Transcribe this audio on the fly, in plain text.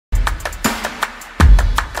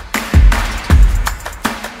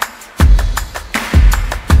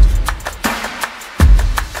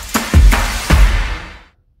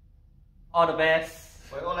All the best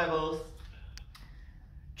for your O-levels.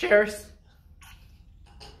 Cheers.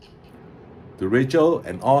 To Rachel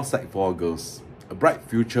and all Sec 4 girls, a bright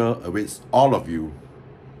future awaits all of you.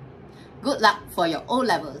 Good luck for your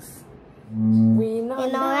O-levels. We know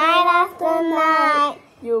night after night,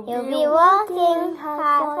 you'll be working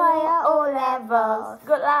hard for your O-levels.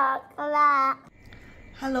 Good luck. Good luck.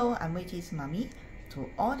 Hello, I'm Rachel's mommy. To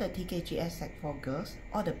all the TKGS Sec 4 girls,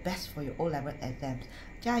 all the best for your O-level exams.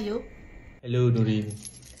 加油! Hello, Nurin.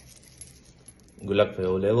 Good luck for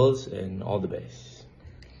your O-levels and all the best.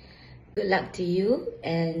 Good luck to you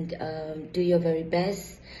and do your very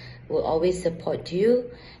best. We'll always support you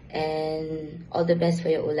and all the best for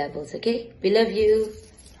your O-levels, okay? We love you.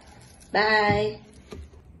 Bye.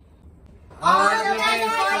 All the best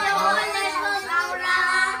for your O-levels,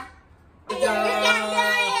 Laura. You can do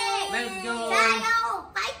it. Let's go. Jayo,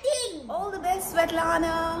 fighting. All the best,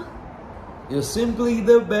 Svetlana! You're simply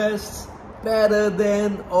the best, better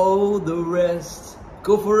than all the rest.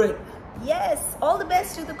 Go for it! Yes, all the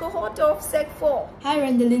best to the cohort of Sec 4. Hi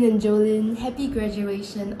Randalyn and Jolene, happy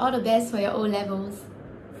graduation. All the best for your O-levels.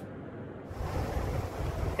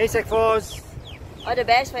 Hey Sec 4s, all the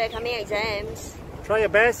best for your coming exams. Try your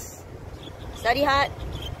best. Study hard.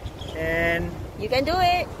 And you can do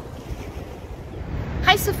it.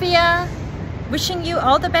 Hi Sophia, wishing you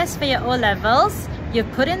all the best for your O-levels.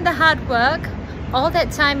 You've put in the hard work, all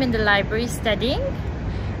that time in the library studying.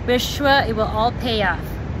 We're sure it will all pay off.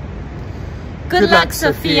 Good luck,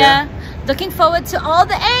 Sophia. Looking forward to all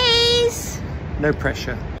the A's. No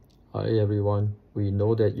pressure. Hi everyone. We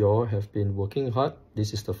know that you all have been working hard.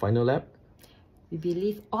 This is the final lap. We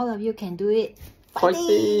believe all of you can do it.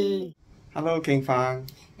 Fighting! Hello, King Fang.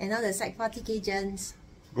 And all the Sec 4 TKGens.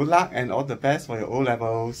 Good luck and all the best for your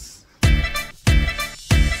O-levels.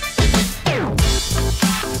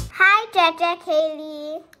 Hi, Jaja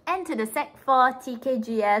Kaylee. And to the Sec 4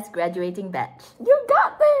 TKGS graduating batch. You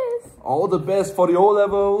got this. All the best for the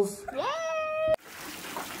O-levels. Yay.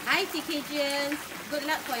 Hi TKGS. Good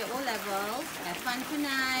luck for your O-levels. Have fun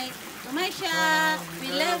tonight. Tomaisha,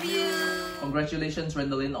 we love you. Congratulations,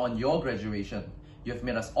 Randalyn, on your graduation. You have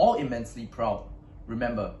made us all immensely proud.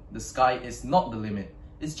 Remember, the sky is not the limit.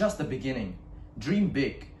 It's just the beginning. Dream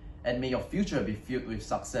big, and may your future be filled with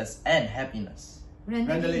success and happiness.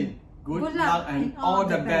 Randalyn, good luck and all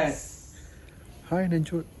the best. Hi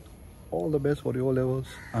Nanjut, all the best for the O-levels.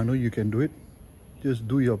 I know you can do it. Just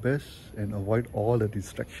do your best and avoid all the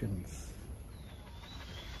distractions.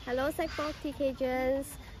 Hello Sec 4 TKGens.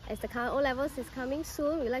 As the current O-levels is coming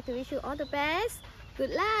soon, we'd like to wish you all the best.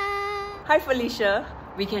 Good luck! Hi Felicia,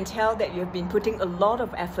 we can tell that you've been putting a lot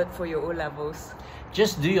of effort for your O-levels.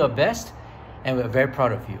 Just do your best, and we're very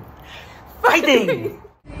proud of you. Fighting!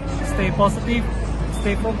 Stay positive,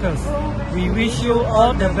 stay focused. We wish you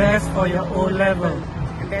all the best for your O-level.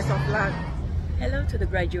 And best of luck. Hello to the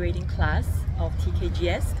graduating class of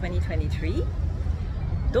TKGS 2023.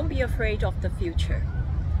 Don't be afraid of the future.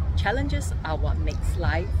 Challenges are what makes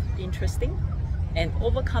life interesting, and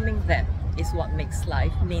overcoming them is what makes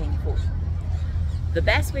life meaningful. The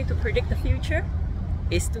best way to predict the future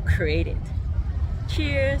is to create it.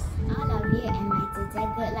 Cheers! All of you and my teacher,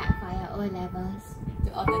 good luck for your O-levels.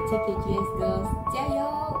 To all the TKGS girls, 加油!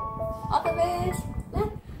 All the best!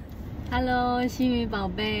 Hello， 星宇宝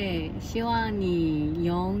贝，希望你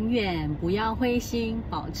永远不要灰心，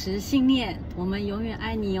保持信念，我们永远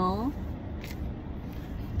爱你哦。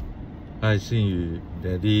Hi, Xingyu.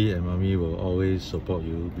 Daddy and Mommy will always support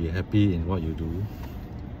you. Be happy in what you do,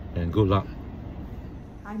 and good luck.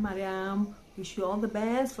 Hi, Mariam. Wish you all the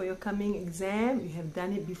best for your coming exam. You have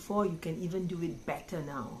done it before. You can even do it better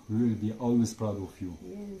now. We will be always proud of you.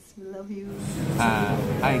 Yes, we love you.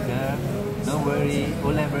 Hi, girl. Don't worry.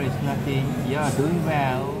 O-level is nothing. You are doing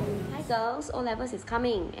well. Hi girls, O-levels is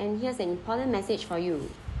coming, and here's an important message for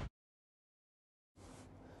you.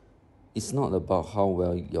 It's not about how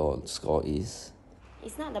well your score is.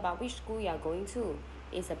 It's not about which school you are going to.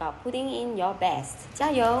 It's about putting in your best.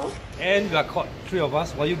 加油! And we are caught, three of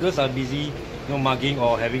us. While you girls are busy, mugging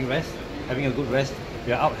or having a good rest,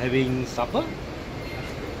 we are out having supper.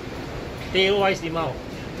 Teh Ice Limau.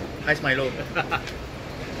 Ice Milo.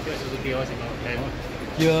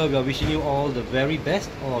 Here we are wishing you all the very best,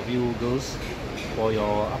 all of you girls, for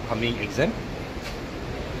your upcoming exam.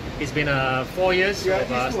 It's been 4 years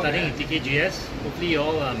of studying in TKGS. Hopefully you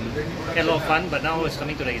all had a lot of fun, but now it's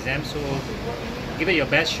coming to the exam, so give it your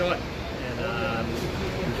best shot, and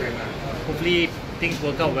hopefully things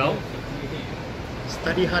work out well.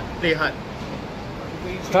 Study hard, play hard.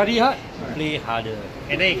 Study hard, play harder.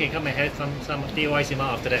 And then you can come and have some TOI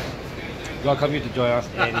Sima after that. Welcome you to join us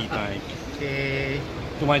anytime. Okay.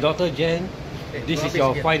 To my daughter Jen, this is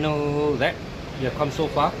your final lap. You have come so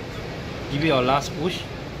far. Give it your last push.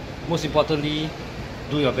 Most importantly,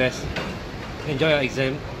 do your best. Enjoy your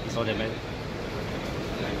exam. It's all that matters.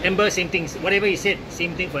 Amber, same things. Whatever he said,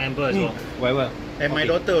 same thing for Amber as well. Whatever. And my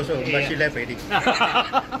daughter also, but she left already.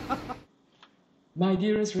 My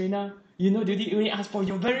dearest Reina, you know Duty only asked for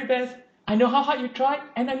your very best. I know how hard you tried,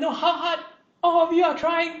 and I know how hard all of you are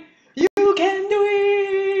trying. You can do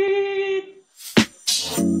it!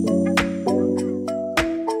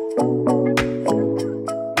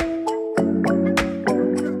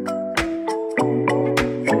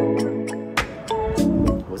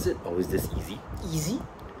 Was it always this easy? Easy?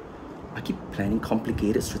 I keep planning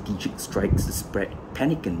complicated strategic strikes to spread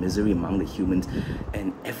panic and misery among the humans,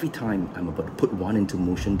 and every time I'm about to put one into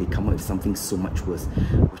motion, they come up with something so much worse,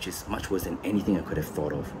 which is much worse than anything I could have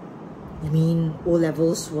thought of. You mean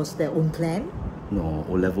O-levels was their own plan? No,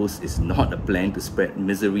 O-levels is not a plan to spread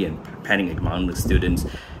misery and panic among the students.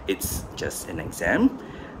 It's just an exam.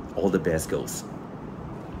 All the best, girls.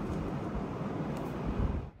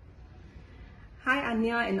 Hi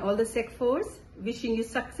Anya and all the Sec 4s, wishing you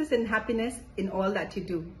success and happiness in all that you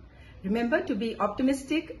do. Remember to be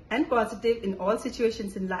optimistic and positive in all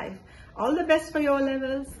situations in life. All the best for your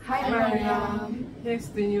O-levels. Hi Mariam, here's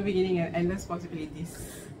to new beginning and endless possibilities.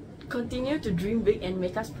 Continue to dream big and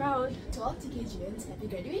make us proud. To all TKGS, happy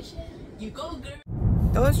graduation. You go, girl.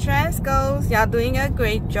 Don't stress, girls. You're doing a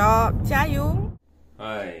great job. 加油!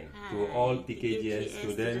 Hi, to all TKGS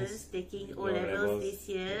students taking O-levels this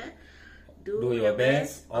year. Do your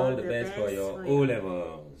best, all the best for your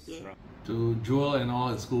O-levels. Yeah. To Joel and all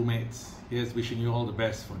his schoolmates, here's wishing you all the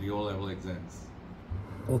best for the O-level exams.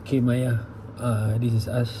 Okay Maya, this is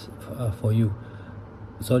us for you.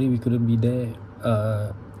 Sorry we couldn't be there.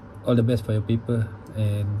 All the best for your paper,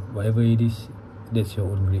 and whatever it is, that's your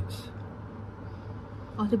own grades.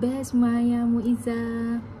 All the best, Maya,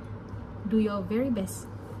 Muiza. Do your very best.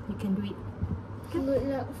 You can do it. Good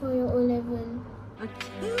luck for your O-level.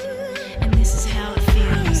 And this is how it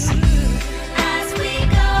feels. As we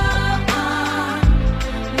go on,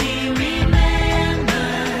 we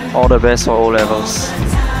remember. All the best for O-levels.